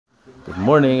Good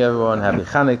morning, everyone. Happy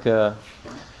Hanukkah.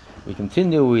 We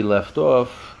continue. We left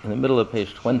off in the middle of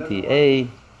page 20a.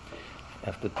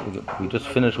 After we just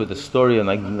finished with the story of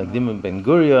Nagdim Ben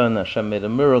Gurion, Hashem made a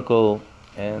miracle,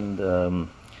 and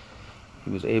he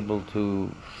was able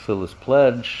to fill his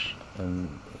pledge,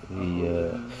 and he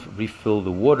refilled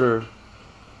the water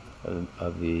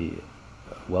of the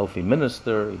wealthy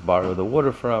minister. He borrowed the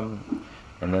water from.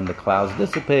 And then the clouds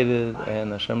dissipated,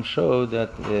 and Hashem showed that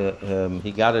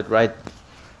he got it right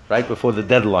before the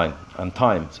deadline, on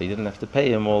time. So he didn't have to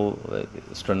pay him all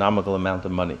astronomical amount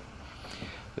of money.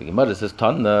 The Gemara says,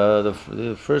 Tana,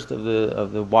 the first of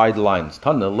the wide lines.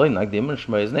 Tana, loy Nagdim,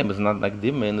 Shmei, his name is not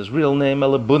Nagdim, and his real name,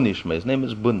 Ela Buni Shmei, his name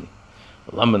is Buni.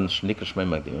 Laman Shnika Shmei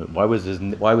Nagdim. Why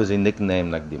was he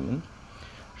nicknamed Nagdim?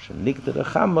 Shenikta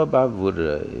Rechama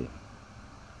Bavurei.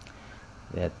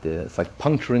 That it's like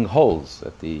puncturing holes,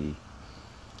 that the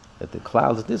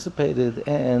clouds dissipated,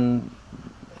 and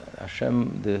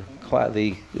Hashem, the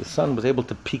sun was able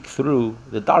to peek through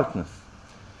the darkness,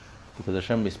 because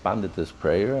Hashem responded to his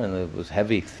prayer, and it was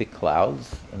heavy, thick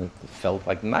clouds, and it felt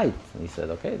like night. And he said,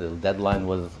 "Okay, the deadline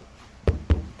was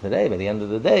today. By the end of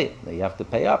the day, you have to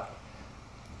pay up."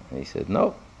 And he said,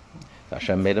 "No." So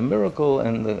Hashem made a miracle,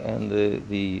 and the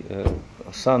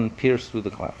sun pierced through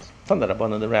the clouds.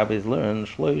 One of the rabbis learned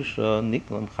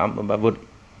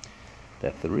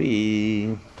that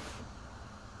three.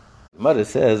 Mother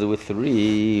says with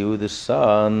three, the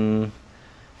sun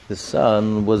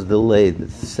was delayed.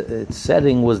 Its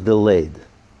setting was delayed.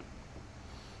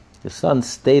 The sun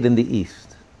stayed in the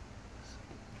east.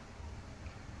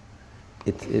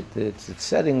 Its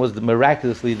setting was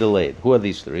miraculously delayed. Who are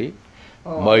these three?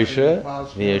 Moshe,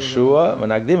 Yeshua,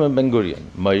 and Nagdim and Ben Gurion.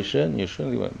 Moshe,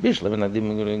 Yeshua, Bishlev, and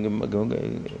Nagdim and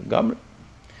Gamre.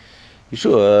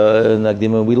 Yeshua,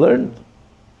 Nagdim, and we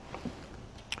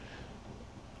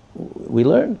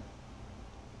learned.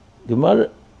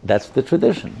 Gemara, that's the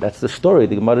tradition. That's the story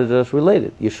the Gemara just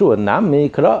related. Yeshua, Nami,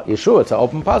 Kra. Yeshua, it's an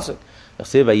open pasuk.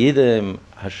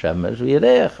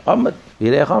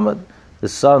 The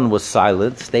sun was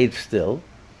silent, stayed still,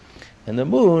 and the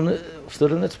moon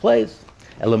stood in its place.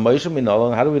 How do we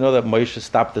know that Moshe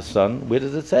stopped the sun? Where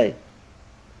does it say?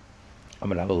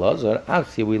 We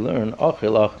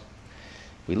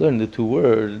learn the two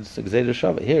words.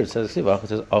 Here it says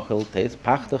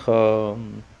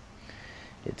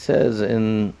it says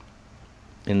in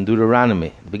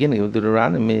Deuteronomy, the beginning of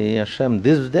Deuteronomy, Hashem,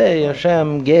 this day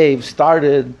Hashem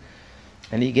started,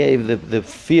 and he gave the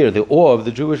fear, the awe of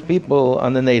the Jewish people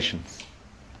on the nations.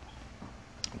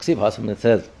 It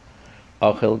says,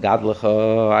 Ochel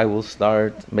Gadlecha, I will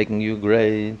start making you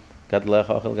great.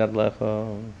 Gadlecha, Ochel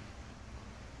Gadlecha.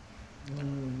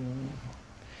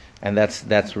 And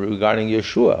that's regarding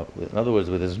Yeshua. In other words,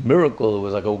 with his miracle, it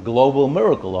was like a global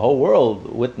miracle. The whole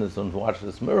world witnessed and watched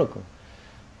this miracle.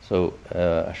 So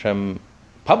Hashem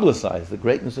publicized the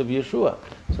greatness of Yeshua.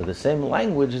 So the same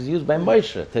language is used by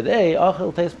Moshe. Today,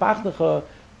 Ochel Teis Pachnecha,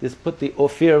 this put the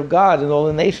fear of God in all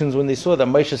the nations when they saw that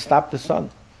Moshe stopped the sun.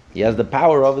 He has the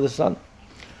power over the sun.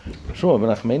 It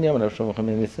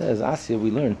says, Asya,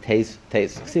 we learn taste. It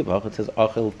says,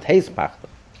 Ochel taste pachta.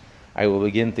 I will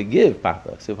begin to give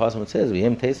pachta. It says,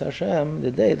 V'yim taste Hashem, the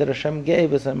day that Hashem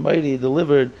gave us, and mighty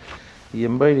delivered the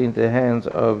mighty into the hands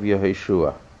of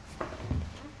Yehoshua.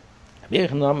 We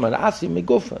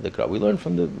learn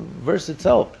from the verse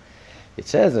itself. It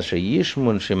says, it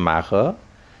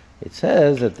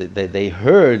says that they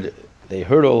heard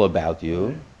all about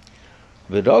you.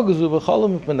 And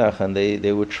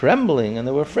they were trembling and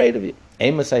they were afraid of you.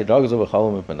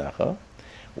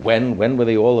 When were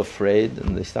they all afraid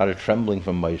and they started trembling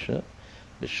from Moshe?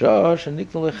 When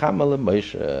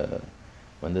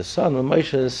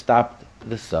Moshe stopped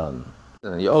the sun.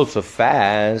 And you also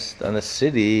fast on a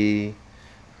city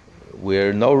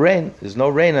where no rain. There's no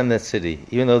rain on that city,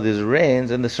 even though there's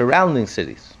rains in the surrounding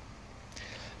cities.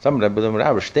 When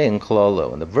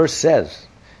the verse says,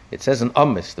 it says in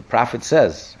Amos, the prophet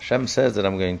says, Hashem says that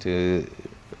I'm going to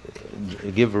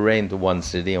give rain to one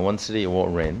city, and one city it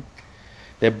won't rain.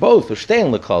 They're both a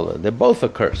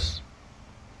curse.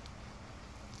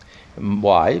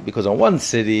 Why? Because on one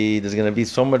city there's going to be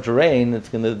so much rain, it's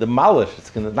going to demolish.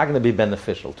 Not going to be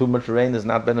beneficial. Too much rain is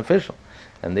not beneficial.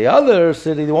 And the other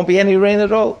city, there won't be any rain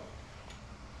at all.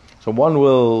 So one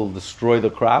will destroy the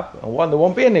crop, and one there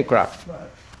won't be any crop. Right.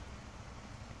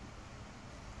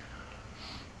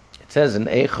 It says in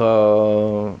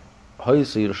Eicha,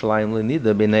 Yerushalayim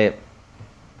lenida b'nei.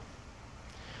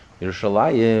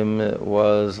 Yerushalayim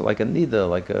was like a nida,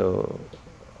 like a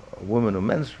woman who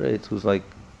menstruates, who's like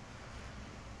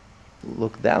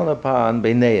looked down upon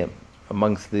b'neim,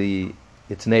 amongst the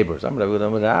its neighbors.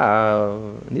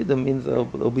 Nida means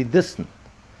they'll be distant.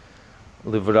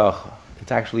 Livracha.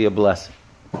 It's actually a blessing.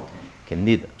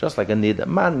 Nida, just like a nida.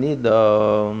 Man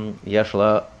nida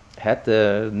yeshla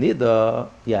heter nida.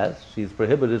 Yes, she's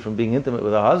prohibited from being intimate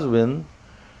with her husband,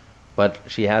 but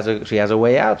she has a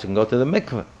way out. She can go to the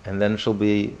mikveh, and then she'll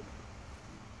be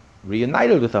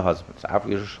reunited with her husband. So after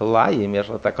Yerushalayim,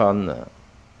 yeshla takon.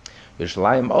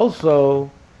 Yerushalayim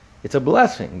also, it's a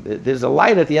blessing. There's a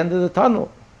light at the end of the tunnel.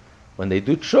 When they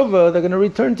do tshuva, they're going to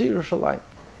return to Yerushalayim.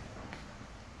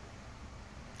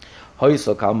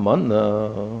 Hoysel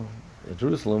kalmana.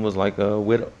 Jerusalem was like a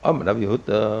widow.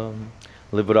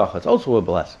 It's also a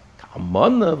blessing.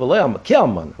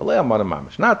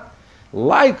 Not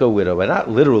like a widow, but not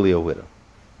literally a widow.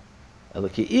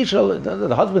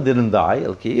 The husband didn't die.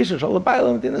 Like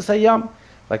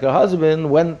her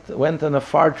husband went on a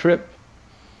far trip.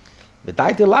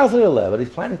 But he's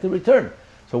planning to return.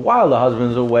 So while the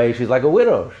husband's away, she's like a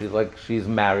widow. She's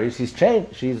married. She's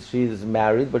changed. She's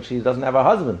married, but she doesn't have a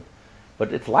husband.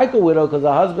 But it's like a widow because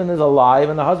the husband is alive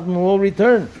and the husband will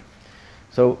return.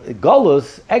 So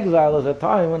Golus, exile, is a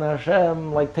time when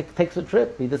Hashem takes a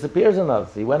trip. He disappears in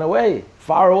us. He went away,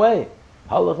 far away. He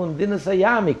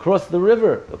crossed the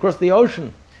river, across the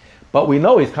ocean. But we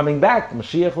know he's coming back.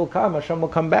 Mashiach will come. Hashem will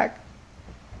come back.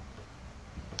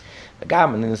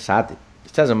 It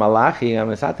says in Malachi,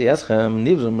 Hashem says,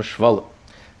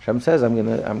 I'm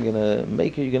gonna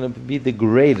make you, you're gonna be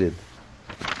degraded.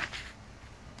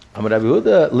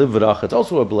 It's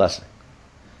also a blessing.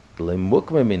 That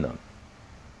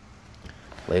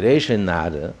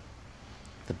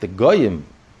the goyim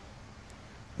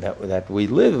that we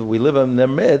live in their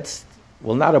midst,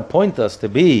 will not appoint us to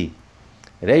be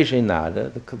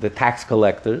the tax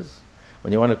collectors.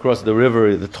 When you want to cross the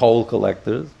river, the toll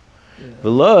collectors.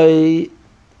 V'loi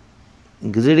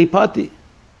gziri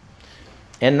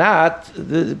and not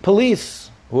the police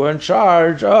who are in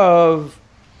charge of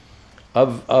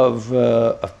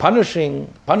punishing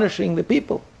the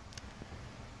people.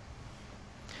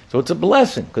 So it's a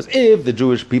blessing, because if the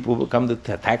Jewish people become the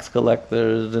tax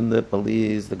collectors and the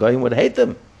police, the Goyim would hate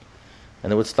them,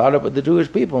 and it would start up with the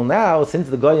Jewish people. Now, since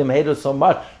the Goyim hate us so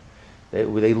much,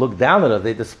 they look down at us,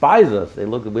 they despise us,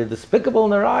 we're despicable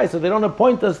in their eyes, so they don't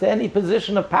appoint us to any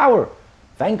position of power.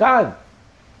 Thank God.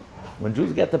 When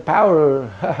Jews get the power,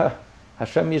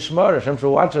 Hashem Yishmar, Hashem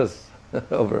shall watch us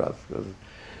over us.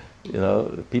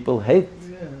 People hate,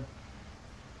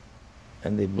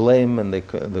 and they blame, and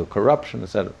the corruption,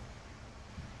 etc.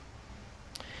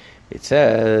 It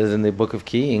says in the book of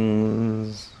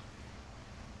Kings,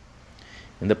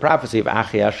 in the prophecy of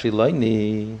Achia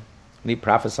Shiloini, when he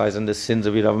prophesies on the sins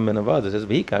of Yeravam and Avad, it says,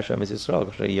 "V'hika Hashem is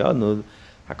Yisrael, Yanu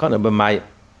Hakana b'Mayim." It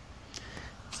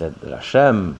said that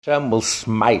Hashem will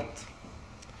smite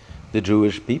the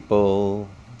Jewish people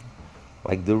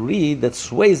like the reed that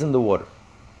sways in the water.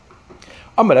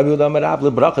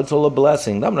 It's all a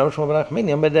blessing.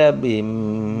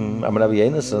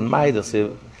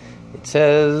 It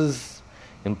says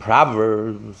in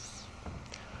Proverbs,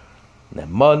 the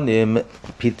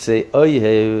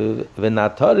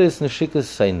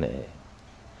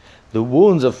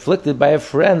wounds afflicted by a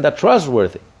friend are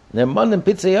trustworthy,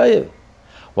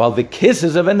 while the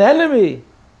kisses of an enemy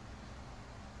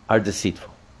are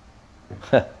deceitful.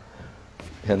 You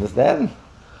understand?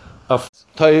 Well,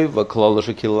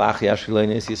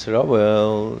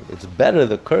 it's better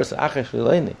the curse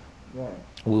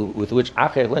with which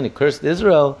Achia cursed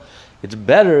Israel. It's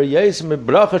better than the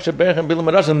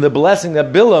blessing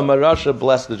that Bilam Marasha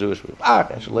blessed the Jewish people.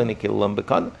 Achia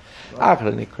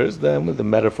cursed them with the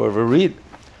metaphor of a reed.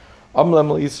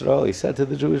 He said to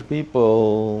the Jewish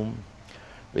people,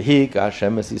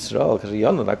 Hashem is Yisrael,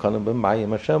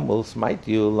 Hashem will smite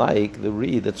you like the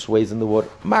reed that sways in the water.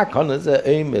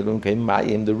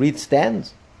 The reed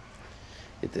stands.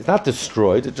 It's not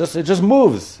destroyed. It just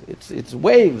moves. It's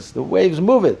waves. The waves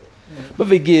move it.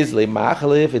 But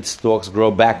its stalks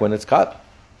grow back when it's cut.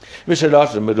 Its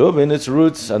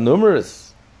roots are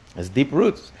numerous. It's deep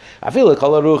roots. I feel like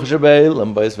even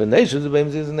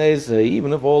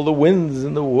if all the winds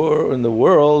in the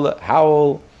world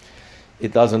howl,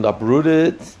 it doesn't uproot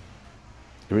it.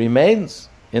 It remains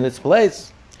in its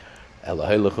place. It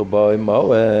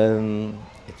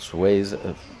sways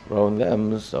around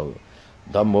them. So,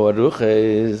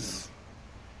 as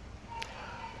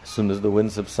soon as the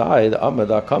wind subside,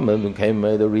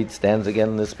 the reed stands again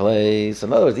in this place.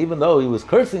 In other words, even though he was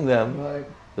cursing them, right.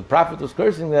 The prophet was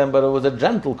cursing them, but it was a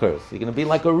gentle curse. You're going to be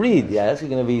like a reed, yes. You're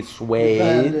going to be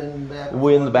swayed,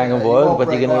 wind back and forth,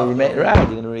 but you're going to remain right.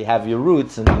 You're going to have your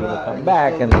roots, and you're going to come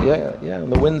back, and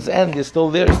the wind's end. You're still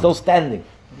there, you're still standing.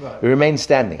 He remained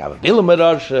standing. Bless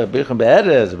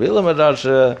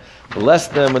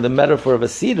them with the metaphor of a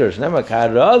cedar. It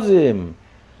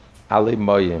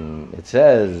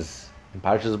says in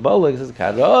Parshas Bolek, it says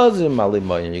Karazim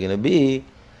alimoyim. You're going to be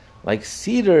like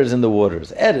cedars in the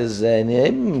waters.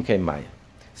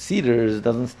 Cedars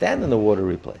doesn't stand in the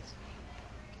watery place.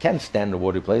 It can't stand in the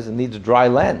watery place. It needs dry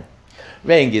land.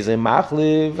 And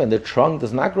the trunk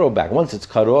does not grow back. Once it's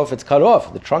cut off, it's cut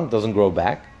off. The trunk doesn't grow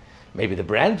back. Maybe the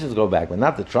branches grow back, but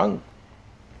not the trunk.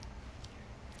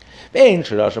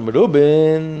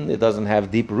 It doesn't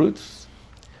have deep roots.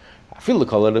 Even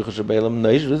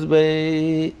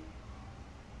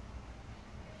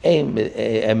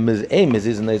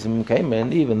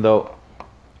though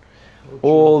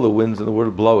all the winds in the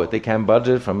world blow it, they can't budge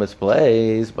it from its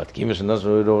place. But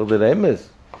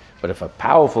if a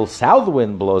powerful south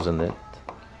wind blows in it,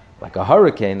 like a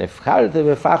hurricane, then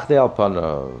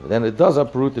it does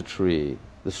uproot the tree.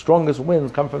 The strongest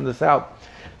winds come from the south.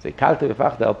 It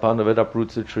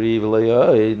uproots the tree.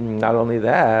 Not only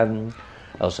that,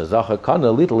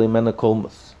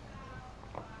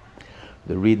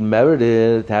 the reed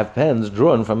merited to have pens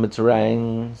drawn from its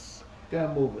ranks.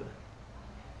 Can't move it.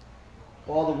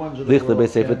 All the ones of the world.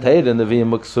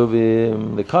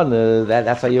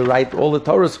 That's how you write all the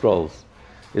Torah scrolls.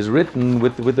 Is written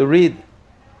with the reed.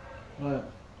 Right.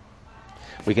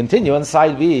 We continue on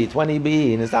side B,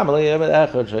 20B.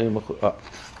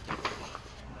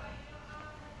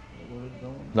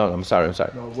 No, I'm sorry.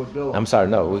 No, I'm sorry,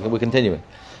 no, we're continuing.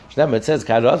 It says,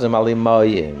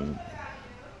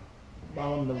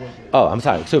 oh, I'm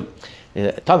sorry. So,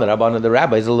 the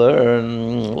rabbis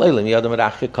learn,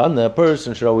 a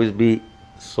person should always be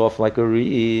soft like a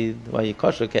reed.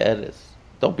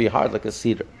 Don't be hard like a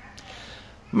cedar.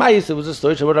 It was a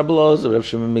story about Rabbi Elazar, Rav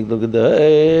Shimon Migdal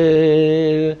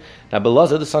Gedair. Rabbi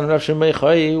Elazar, the son of Rav Shimon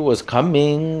Meichai, was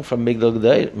coming from Migdal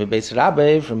Gedair, Beis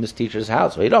Rabbi, from his teacher's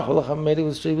house. He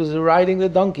was riding the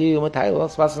donkey, and he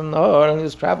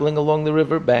was traveling along the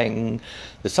river bank.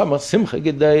 The summer Simcha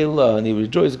Gedaila, and he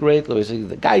rejoiced greatly. He said,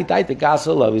 the guy died the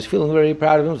Gasel, he was feeling very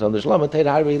proud of himself. He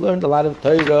learned a lot of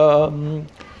Torah.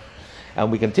 And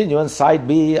we continue on side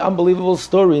B, unbelievable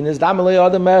story. In his he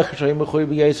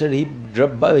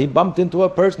bumped into a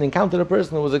person, encountered a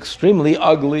person who was extremely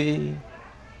ugly.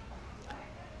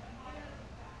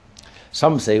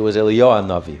 Some say it was Eliyahu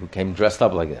Navi who came dressed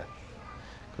up like that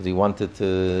because he wanted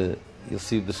to. You'll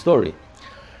see the story.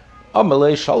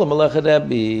 Amalei Shalom Aleichem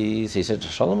Rebbe. He said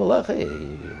Shalom Aleichem. He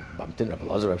bumped into Rabbi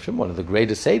Elazar Rav Shimon, one of the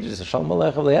greatest sages. He said Shalom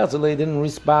Aleichem. He didn't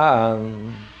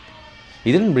respond.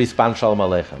 Shalom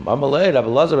Aleichem. Amalei Rabbi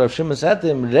Elazar Rav Shimon said to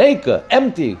him, Reika,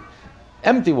 empty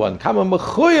one. Kama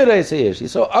mechuyer reiseyish.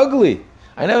 He's so ugly.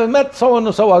 I never met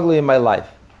someone so ugly in my life.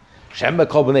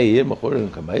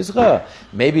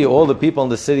 Maybe all the people in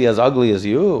the city as ugly as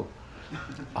you.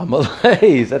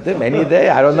 Amalei said to him, any day,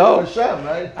 I don't know.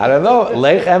 I don't know.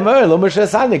 Lech emer, lo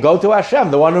meshasani. Go to Hashem,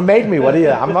 the one who made me. What do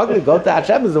you? I'm ugly. Go to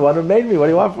Hashem, is the one who made me. What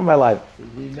do you want from my life?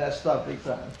 He messed up big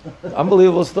time.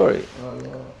 Unbelievable story.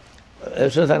 Go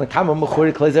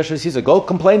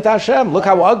complain to Hashem. Look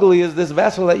how ugly is this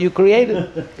vessel that you created.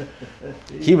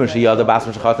 Rabbi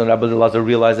Elazar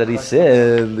realized that he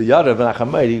sinned.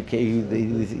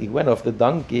 He went off the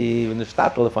donkey in the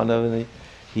shtatl and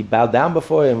he bowed down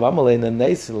before him.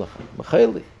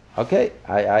 Okay,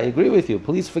 I agree with you.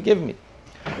 Please forgive me.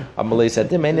 Amalei said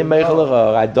to him,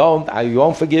 I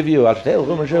won't forgive you.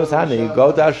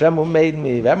 Go to Hashem who made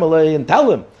me and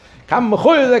tell him.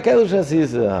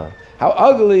 How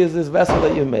ugly is this vessel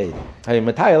that you made? So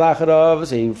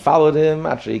he followed him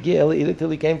till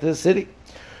he came to the city.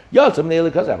 Because Rabbi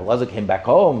Elazar came back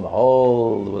home, there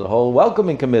was a whole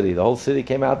welcoming committee. The whole city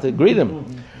came out to greet him.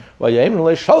 Welcome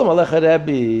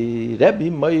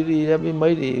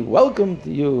to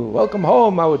you. Welcome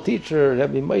home, our teacher.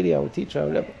 Our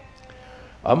teacher.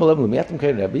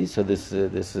 So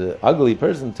this ugly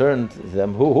person turned to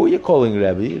them. Who are you calling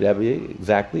Rebbe? Rebbe,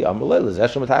 exactly. The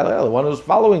one who's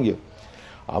following you.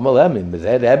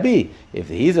 If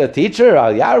he's a teacher,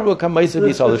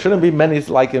 so there shouldn't be many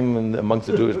like him amongst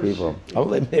the Jewish people.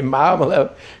 Why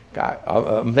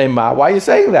are you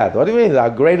saying that? What do you mean? A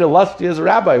great illustrious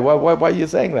rabbi. Why are you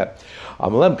saying that?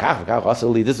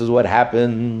 This is what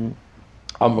happened.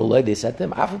 They said to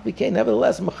him,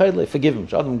 nevertheless, forgive him.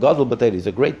 He's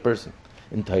a great person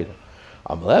in Torah.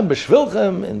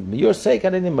 And your sake,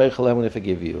 I'm going to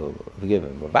forgive him.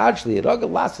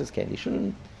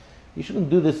 You shouldn't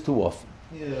do this too often.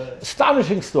 Yeah.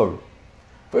 Astonishing story.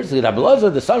 Firstly, Rabbi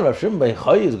Elazar, the son of Rav Shimon ben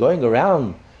Chai, is going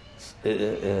around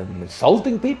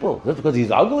insulting people. Just because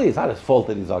he's ugly, it's not his fault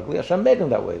that he's ugly. Hashem made him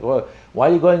that way. Well, why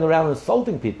are you going around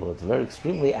insulting people? It's very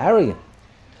extremely arrogant.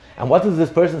 And what does this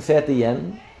person say at the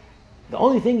end? The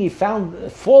only thing he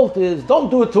found fault is, don't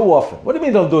do it too often. What do you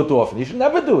mean don't do it too often? You should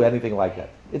never do anything like that.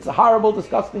 It's a horrible,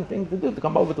 disgusting thing to do, to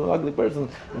come over to an ugly person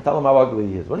and tell him how ugly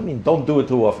he is. What do you mean don't do it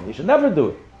too often? You should never do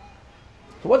it.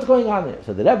 So what's going on here?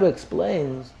 So the Rebbe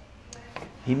explains,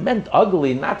 he meant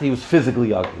ugly, not that he was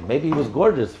physically ugly. Maybe he was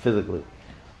gorgeous physically.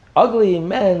 Ugly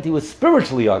meant he was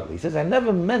spiritually ugly. He says,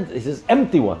 he says,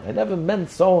 empty one. I never meant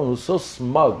someone who's so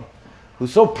smug,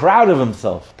 who's so proud of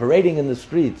himself, parading in the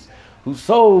streets, who's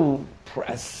so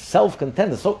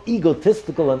self-contented, so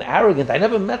egotistical and arrogant. I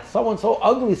never met someone so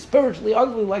ugly, spiritually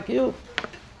ugly like you.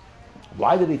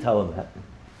 Why did he tell him that?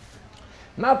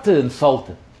 Not to insult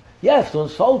him. Yes, to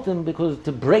insult him because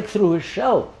to break through his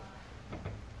shell.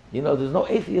 You know, there's no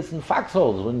atheist in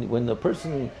foxholes. When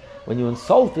you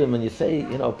insult him and you say,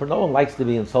 no one likes to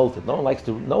be insulted.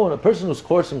 A person who's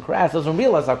coarse and crass doesn't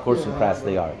realize how coarse and crass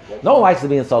they are. No one likes to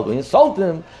be insulted. When you insult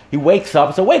him, he wakes up.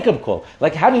 It's a wake-up call.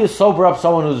 Like, how do you sober up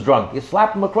someone who's drunk? You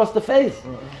slap him across the face.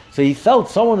 So he felt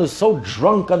someone who's so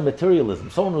drunk on materialism,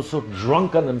 someone who's so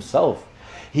drunk on himself.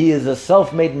 He is a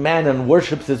self-made man and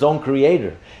worships his own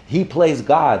creator. He plays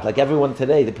God, like everyone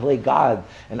today. They play God,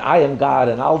 and I am God,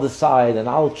 and I'll decide, and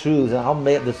I'll choose, and I'll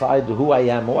decide who I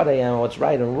am, and what I am, and what's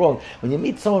right and wrong. When you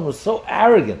meet someone who's so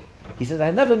arrogant, he says,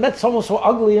 I never met someone so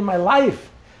ugly in my life.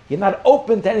 You're not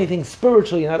open to anything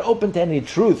spiritual. You're not open to any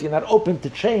truth. You're not open to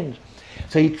change.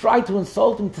 So he tried to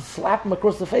insult him, to slap him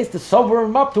across the face, to sober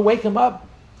him up, to wake him up.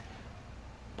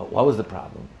 But what was the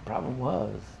problem? The problem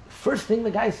was, first thing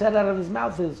the guy said out of his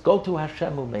mouth is, go to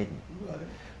Hashem who made me. Right.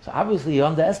 So obviously he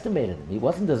underestimated him. He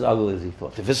wasn't as ugly as he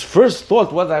thought. If his first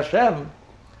thought was Hashem,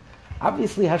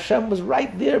 obviously Hashem was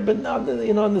right there, but in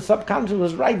the subconscious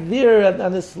was right there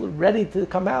and it's ready to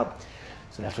come out.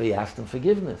 So that's why he asked him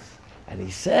forgiveness. And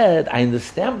he said, I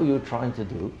understand what you're trying to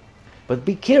do, but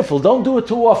be careful, don't do it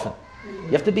too often.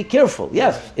 You have to be careful.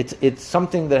 Yes, it's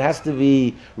something that has to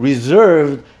be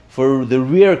reserved for the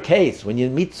rare case, when you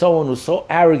meet someone who's so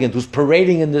arrogant, who's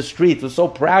parading in the streets, who's so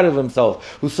proud of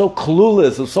himself, who's so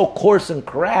clueless, who's so coarse and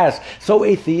crass, so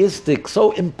atheistic,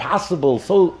 so impossible,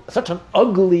 such an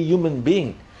ugly human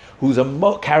being, whose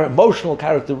emotional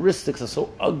characteristics are so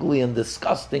ugly and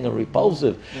disgusting and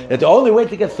repulsive, that the only way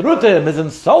to get through to him is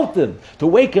insult him, to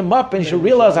wake him up, and he should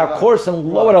realize how coarse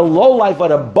and low, what a low life,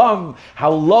 what a bum,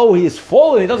 how low he is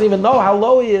fallen, he doesn't even know how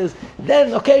low he is.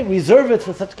 Then, okay, reserve it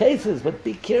for such cases, but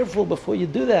be careful before you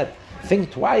do that. Think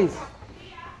twice.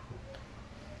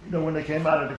 When they came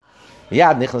out of the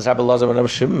Yeah, Nicholas Rabbi Lazar and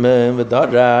Shimon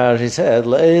v'Darash. He said,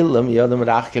 "Leilam yodam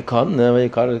rach kekon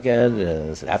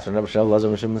v'yikar." After Rabbi Lazar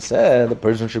and Shimon said, the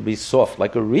person should be soft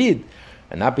like a reed,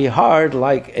 and not be hard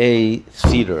like a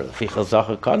cedar. That's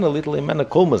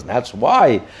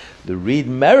why the reed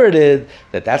merited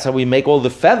that. That's how we make all the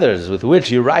feathers with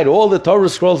which you write all the Torah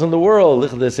scrolls in the world,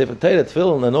 and all the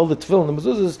tefillin and the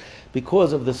mezuzahs,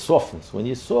 because of the softness. When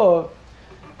you saw,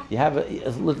 you have a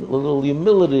little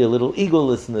humility, a little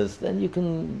egolessness, then you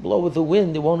can blow with the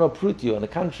wind, it won't uproot you. On the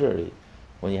contrary,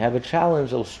 when you have a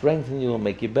challenge, it'll strengthen you, it'll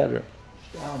make you better.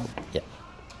 Yeah.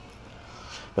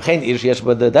 Then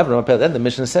the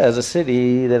Mishnah says a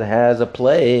city that has a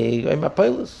plague, or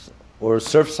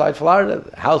Surfside, Florida,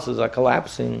 houses are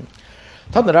collapsing.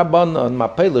 So we're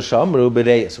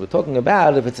talking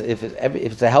about if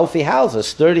it's a healthy house, a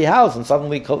sturdy house, and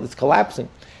suddenly it's collapsing.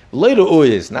 Later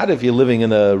uyis, not if you're living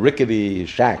in a rickety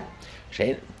shack.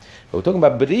 But we're talking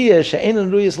about beriyah she'ein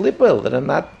ruyis lipel, that are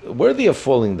not worthy of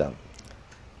falling down.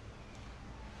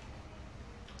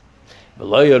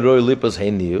 Those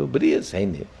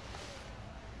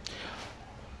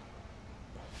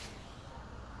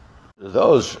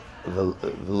the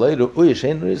later uyis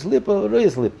she'ein ruyis lipel,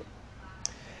 ruyis lipel.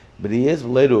 Beriyas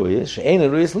later uyis she'ein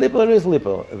ruyis lipel, ruyis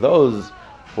lipel. Those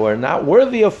who are not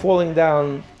worthy of falling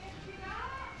down,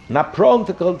 not prone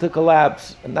to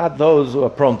collapse, and not those who are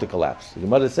prone to collapse. The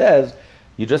Gemara says,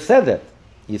 you just said that.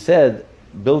 You said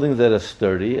buildings that are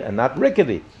sturdy and not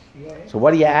rickety. Yeah. So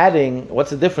what are you adding?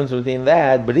 What's the difference between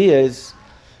that, beriyas,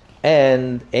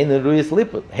 and ein ruyis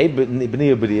lipel? Hey,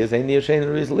 b'niyah beriyas, ein niyah shein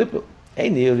ruyis lipel.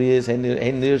 Ein niyah beriyas, ein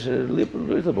niyah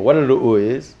ruyis lipel. What are the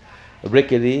uyis?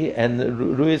 Rickety and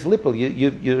ruyis lipel.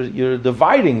 You're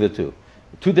dividing the two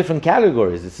different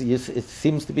categories. It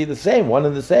seems to be the same, one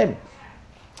and the same.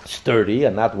 Sturdy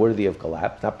and not worthy of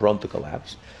collapse, not prone to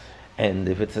collapse. And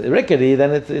if it's rickety,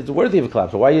 then it's worthy of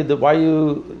collapse. So why are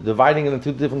you dividing it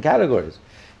into two different categories?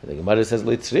 The Gemara says,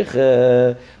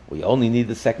 we only need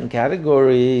the second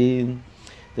category.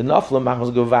 The nafla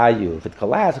machmas govayu. If it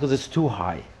collapses because it's too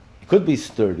high. could be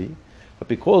sturdy, but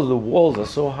because the walls are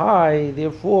so high,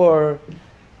 therefore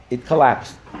it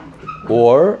collapsed.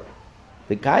 Or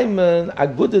the kaimen are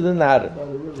good than that.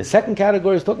 The second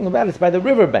category is talking about it's by the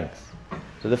riverbanks.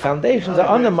 So the foundations are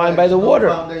undermined by the water.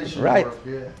 Right.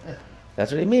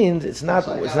 That's what he means. It's not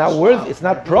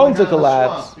prone to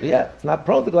collapse. Yeah, it's not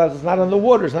prone to collapse. It's not on the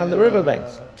water. It's not on the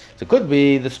riverbanks. So it could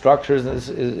be the structure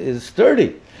is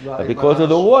sturdy, but because of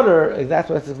the water, that's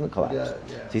why it's going to collapse.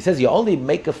 So he says you only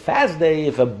make a fast day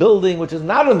if a building which is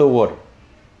not on the water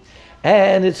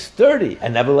and it's sturdy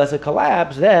and nevertheless it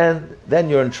collapses, then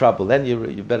you're in trouble. Then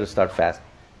you better start fasting.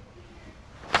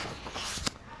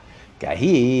 There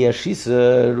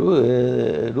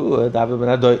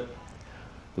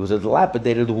was a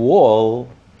dilapidated wall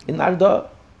in Narda,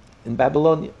 in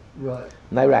Babylonia,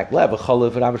 in Iraq. Rabbi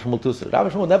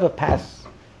Shmuel never passed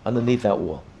underneath that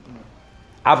wall.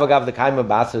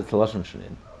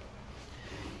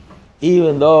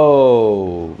 Even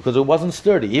though, because it wasn't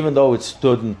sturdy, even though it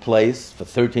stood in place for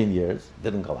 13 years, it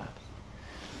didn't collapse.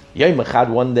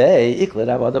 One day,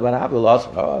 Avodah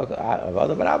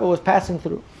Barabba was passing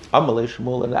through. Amalei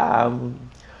Shmuel and Rav.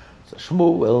 So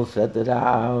Shmuel said to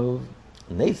Rav,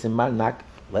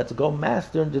 let's go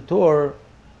master and detour.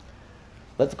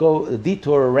 Let's go a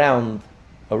detour around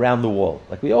the wall,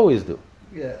 like we always do.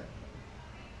 Yeah.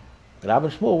 Rav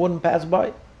and Shmuel wouldn't pass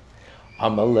by.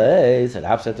 Amalei said,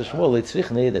 Rav said to Shmuel,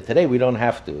 that today we don't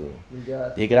have to. We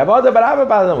have Avodah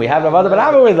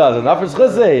Barabba with us. Enough is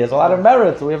chuzay. There's a lot of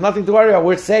merit. So we have nothing to worry about.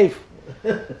 We're safe.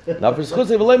 Enough is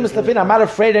chuzay. I'm not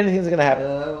afraid anything's going to happen.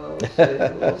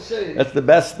 We'll see. That's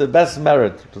the best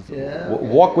merit.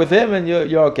 Walk with him and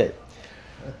you're okay.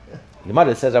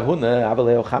 Gemara says Rav Huna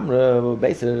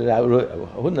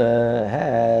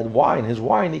had wine. His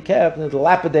wine he kept in a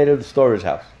dilapidated storage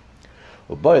house.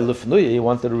 He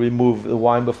wanted to remove the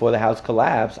wine before the house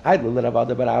collapsed. He brought the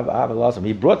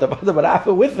Avodah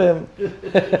Barabba with him.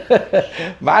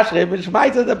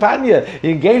 He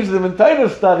engaged them in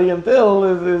Taanis study until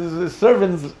his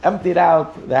servants emptied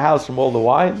out the house from all the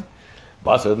wine.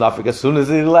 As soon as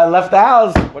he left the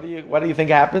house, what do you think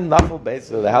happened? Nothing.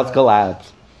 Basically, the house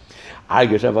collapsed.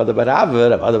 Avodah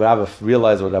Barabba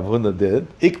realized what Rav Huna did.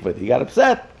 He got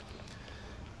upset.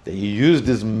 That you used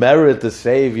his merit to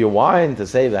save your wine, to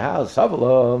save the house. No,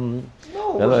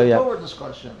 it was a lower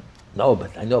discussion. No,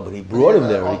 but he brought him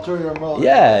there.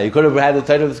 He could have had a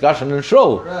tighter discussion in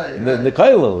Shul, in the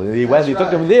Koilel. He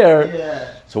took him there.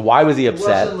 Yeah. So why was he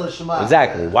upset?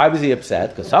 Exactly. Yeah. Why was he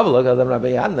upset? Because Rabbi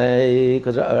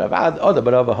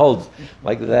holds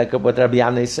like that. What Rabbi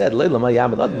Yanne said.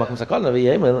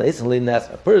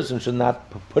 A person should not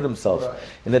put himself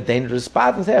in a dangerous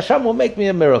spot and say, Hashem will make me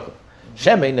a miracle.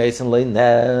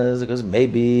 Because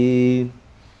maybe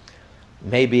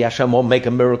Hashem won't make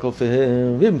a miracle for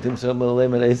him.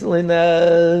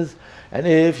 And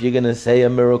if you're going to say a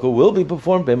miracle will be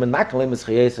performed for him,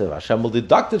 Hashem will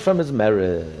deduct it from his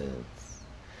merits.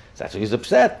 So that's why he's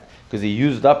upset, because he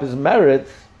used up his merit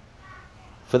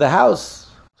for the house.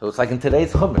 So it's like in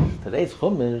today's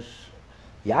Chumash,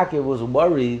 Yaakov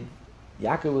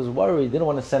was worried, didn't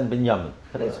want to send Binyamin.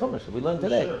 Today's Chumash, we learned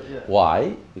today. Sure, yeah.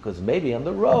 Why? Because maybe on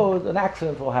the road an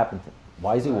accident will happen to him.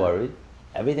 Why is he worried?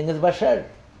 Everything is basher.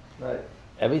 Right.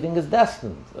 Everything is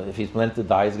destined. If he's meant to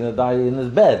die, he's going to die in his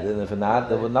bed. And if not,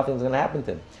 nothing's going to happen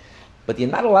to him. But you're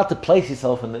not allowed to place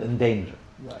yourself in danger.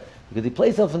 Right. Because you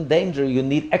place yourself in danger, you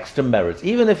need extra merits.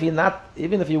 Even if you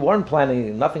weren't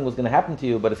planning, nothing was going to happen to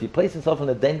you, but if you place yourself in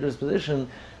a dangerous position,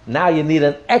 now you need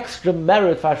an extra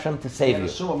merit for Hashem to save you.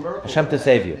 Hashem to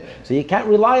save you. Yeah. So you can't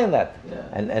rely on that. Yeah.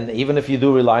 And even if you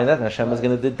do rely on that, Hashem is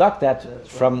going to deduct that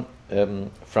from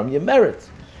your merits.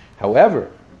 However,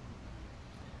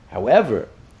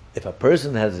 if a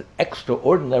person has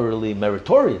extraordinarily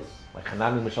meritorious, like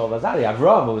Hanani, Mishal, Vazari,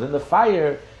 Avram, who was in the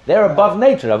fire, they're above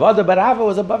nature. Avodah Barabba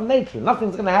was above nature.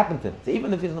 Nothing's going to happen to him. So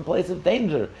even if he's in a place of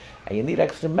danger and you need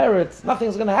extra merits,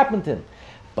 nothing's going to happen to him.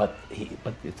 But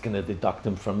it's going to deduct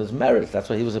him from his merits. That's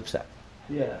why he was upset.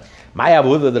 Yeah. My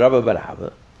Avodah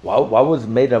Barabba, what was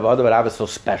made of Avodah Barabba so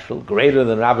special, greater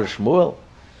than Rav Shmuel?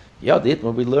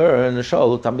 When we learn the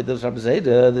show, the disciples,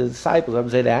 Rabbi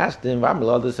Zayda asked him,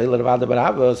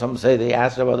 some say they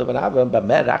asked Avodah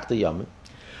Barabba,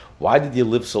 why did you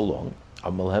live so long?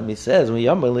 He says, I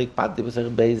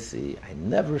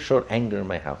never showed anger in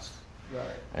my house. Right.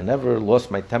 I never lost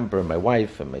my temper, my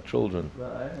wife and my children.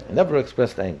 Right. I never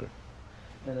expressed anger.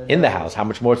 In the house, how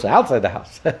much more so outside the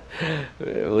house?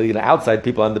 Well, outside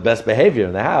people on the best behavior.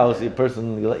 In the house, you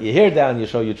let your hair down, you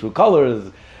show your true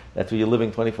colors. That's where you're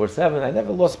living 24/7. I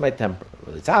never lost my temper.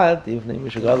 It's hard. I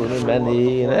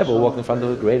never walked in front of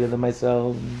it greater than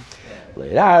myself.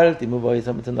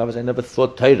 I never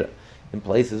thought Torah. In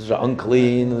places that are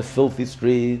unclean, in the filthy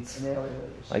streets,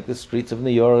 like the streets of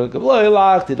New York. I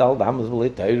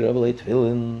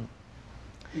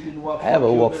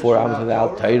ever walked 4 hours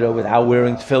without Torah, without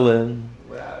wearing tefillin.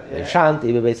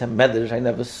 I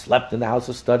never slept in the house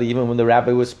of study, even when the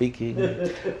rabbi was speaking.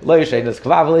 Not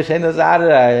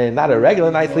a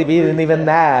regular night's sleep, even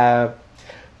nap.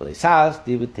 I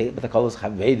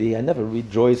never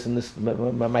rejoiced in this.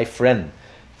 My friend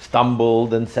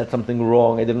stumbled and said something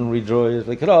wrong. I didn't rejoice.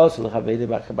 I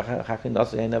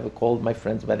never called my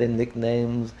friends by their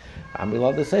nicknames. I'm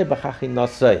allowed to say B'chachi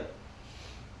Nasai.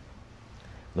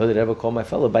 Nor did I ever call my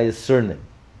fellow by his surname.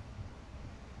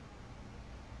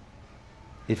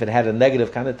 If it had a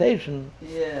negative connotation.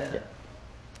 Yeah.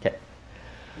 Okay.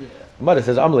 Yeah. Mother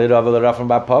says, Amle Rav Rafam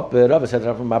Bapop, Rav said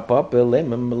Rafam Bapop,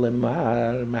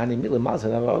 Lemar, Mani Milimaz,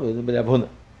 Rav Huna.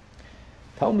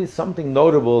 Tell me something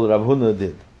notable Rav Huna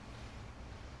did.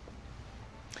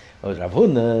 Rav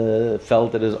Huna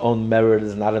felt that his own merit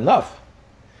is not enough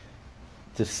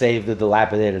to save the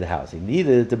dilapidated house. He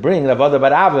needed to bring Rav Ada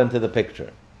Bar Ava into the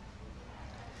picture.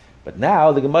 But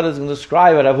now the Gemara is going to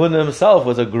describe that Rav Huna himself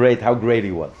was how great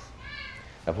he was.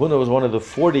 Rav Huna was one of the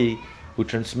 40 who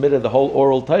transmitted the whole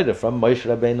oral Torah from Moshe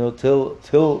Rabbeinu till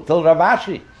Rav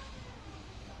Ashi.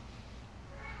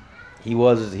 He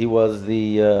was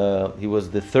the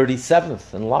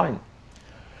 37th in line.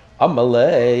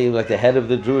 Amalei, like the head of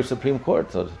the Jewish Supreme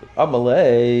Court. So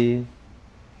Amalei,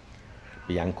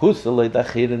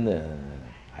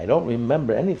 I don't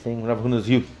remember anything Rav Huna's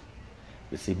youth.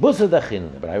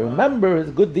 But I remember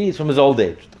his good deeds from his old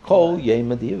age.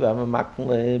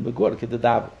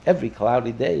 Every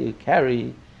cloudy day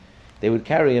they would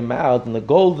carry him out in the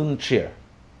golden chair.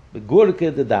 You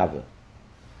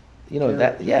know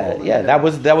that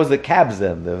was the cabs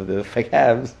then. The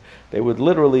cabs, they would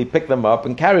literally pick them up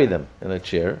and carry them in a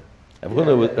chair. Rav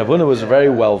Huna was very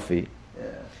wealthy,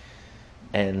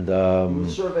 and he would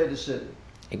survey the city.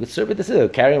 He would survey the city. They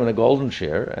would carry him in a golden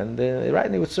chair, and he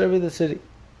would survey the city.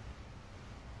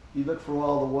 He looked for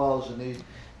all the wells and he.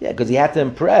 Yeah, because he had to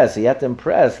impress. He had to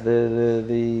impress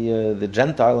the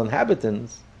Gentile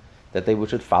inhabitants that they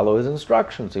should follow his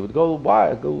instructions. He would go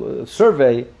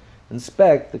survey,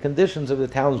 inspect the conditions of the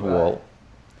town's wall,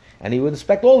 and he would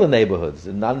inspect all the neighborhoods,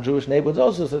 the non-Jewish neighborhoods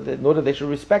also, so that in order they should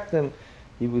respect him.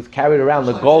 He was carried around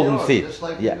the golden seat.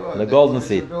 The golden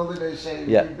seat.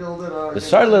 The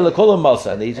Sarle Lekolam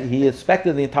Malsa, and he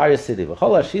inspected the entire city.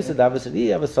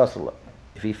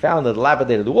 If he found a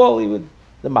dilapidated wall, he would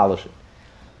demolish it.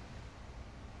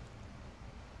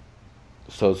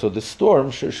 So the storm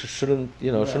shouldn't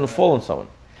fall on someone.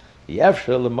 If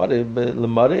it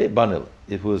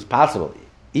was possible,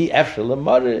 if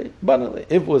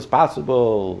it was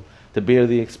possible to bear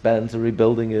the expense of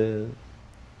rebuilding it,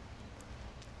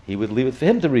 he would leave it for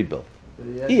him to rebuild.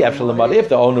 If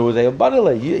the owner was able,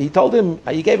 he told him,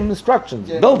 he gave him instructions,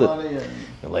 build it.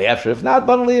 If not,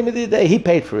 he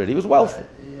paid for it. He was wealthy.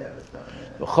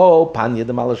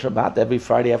 Every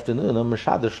Friday afternoon,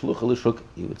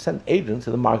 he would send agents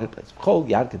to the marketplace.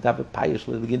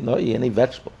 Any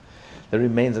vegetable that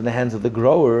remains in the hands of the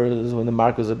growers when the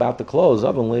market was about to close,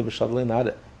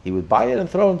 he would buy it and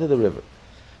throw it into the river.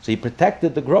 So he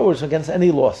protected the growers against any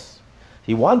loss.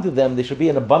 He wanted them, there should be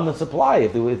an abundant supply.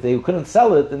 If they couldn't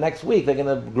sell it the next week, they're going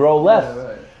to grow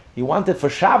less. He wanted for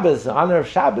Shabbos, in honor of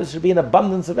Shabbos, should be an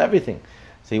abundance of everything.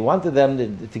 So he wanted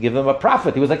them to give them a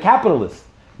profit. He was a capitalist.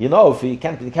 If he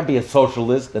can't be a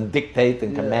socialist and dictate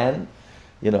and command.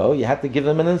 You had to give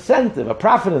them an incentive, a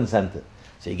profit incentive.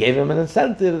 So he gave them an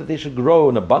incentive that they should grow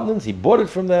in abundance. He bought it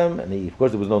from them, and of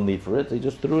course there was no need for it, so he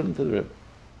just threw it into the river.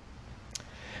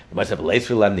 You might say, why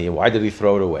did he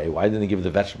throw it away? Why didn't he give the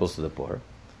vegetables to the poor?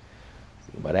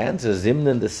 But the answer is,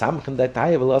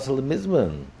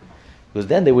 because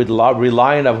then they would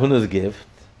rely on Rav Huna's gift,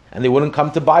 and they wouldn't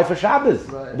come to buy for Shabbos.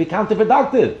 It'd be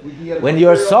counterproductive. When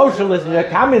you're a socialist and you're a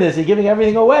communist, you're giving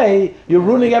everything away, you're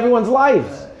ruining everyone's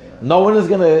lives. No one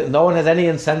has any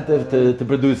incentive to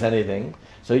produce anything.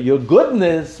 So your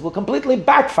goodness will completely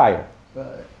backfire.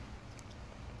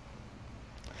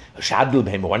 Why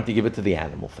don't you give it to the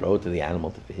animal? Throw it to the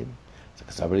animal to feed. So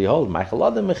somebody held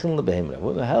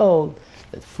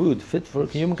that food fit for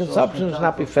human consumption should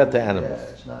not be fed to animals. Yeah,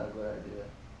 it's not a good idea.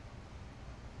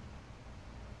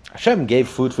 Hashem gave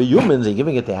food for humans and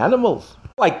giving it to animals.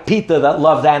 Like Peter that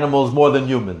loved animals more than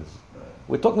humans.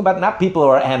 We're talking about not people who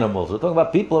are animals. We're talking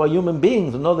about people who are human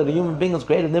beings, who know that a human being is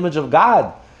created in the image of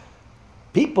God.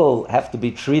 People have to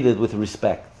be treated with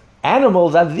respect.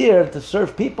 Animals are there to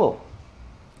serve people.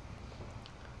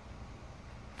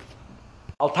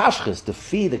 Al-tashchis, to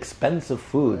feed expensive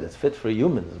food that's fit for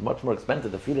humans, is much more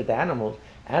expensive to feed it to animals.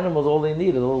 Animals, all they need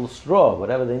is a little straw,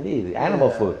 whatever they need,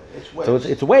 animal food. It's waste. So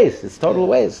it's waste, it's total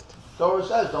waste. Torah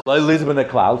says, don't Elizabeth in the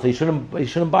cloud, so he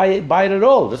shouldn't buy it at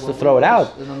all, just to throw it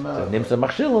out.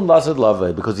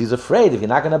 Because he's afraid if you're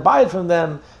not going to buy it from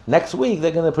them, next week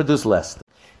they're going to produce less.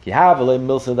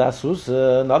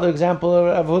 Another example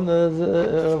of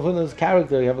Huna's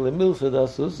character,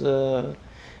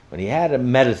 when he had a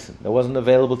medicine that wasn't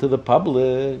available to the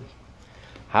public,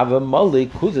 he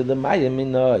would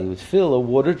fill a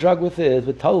water jug with it,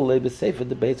 with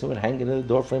the basin would hang it in the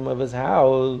doorframe of his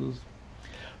house.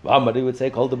 Somebody would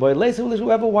say, call the boy,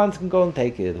 whoever wants can go and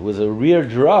take it. It was a rare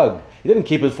drug. He didn't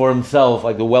keep it for himself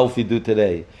like the wealthy do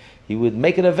today. He would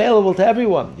make it available to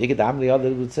everyone. The other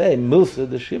would say, Milsa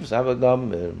the Shifts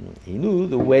he knew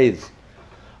the ways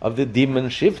of the demon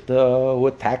Shifta who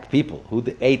attacked people, who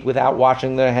ate without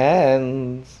washing their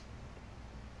hands.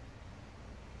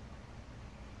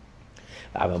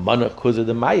 Therefore,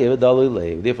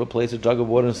 place a jug of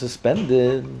water and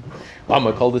suspended.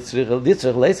 Mama called it and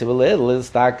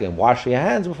wash your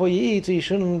hands before you eat, so you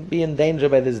shouldn't be in danger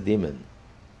by this demon.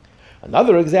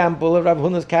 Another example of Rav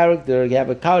Huna's character: you have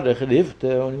a kadach when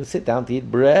he would sit down to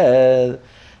eat bread,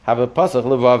 have a pasach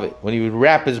levavi when he would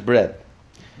wrap his bread.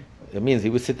 It means he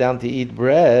would sit down to eat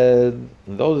bread.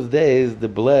 In those days, the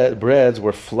breads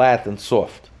were flat and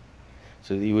soft,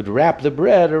 so he would wrap the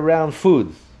bread around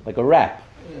foods, like a wrap,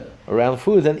 around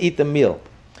food and eat the meal.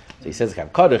 So he says,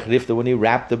 when he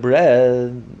wrapped the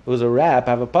bread, it was a wrap,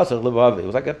 have a pasach levavi. It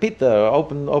was like a pita,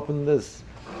 open this.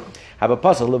 Have a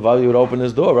pasach levavi, he would open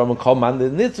his door. Whoever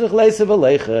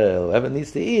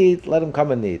needs to eat, let him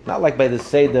come and eat. Not like by the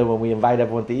Seder when we invite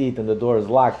everyone to eat and the door is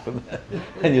locked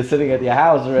and you're sitting at your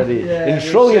house already. In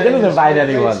Shul, you didn't invite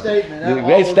anyone.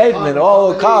 Great statement,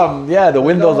 all come. Yeah, the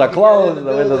windows are closed.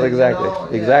 The windows,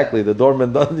 exactly. The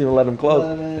doorman doesn't even let him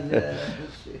close.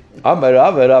 Amar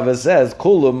Rava says,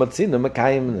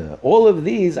 all of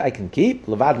these I can keep,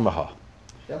 levad maha.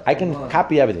 I can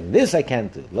copy everything. This I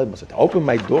can't do. To open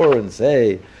my door and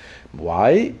say,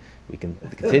 why? We can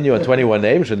continue on 21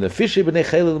 names. And the troops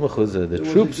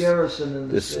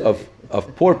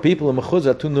of poor people in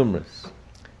Mechuzah are too numerous.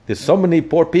 There's so many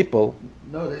poor people.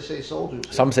 No, they say soldiers.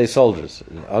 Some say soldiers.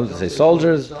 Others say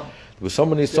soldiers. There were so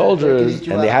many soldiers,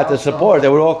 and they had to support. They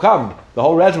would all come. The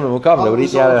whole regiment would come. They would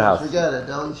eat you out of the house. Forget it.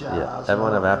 They'll eat you out of the house.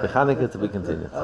 Everyone have a happy Hanukkah to be continued.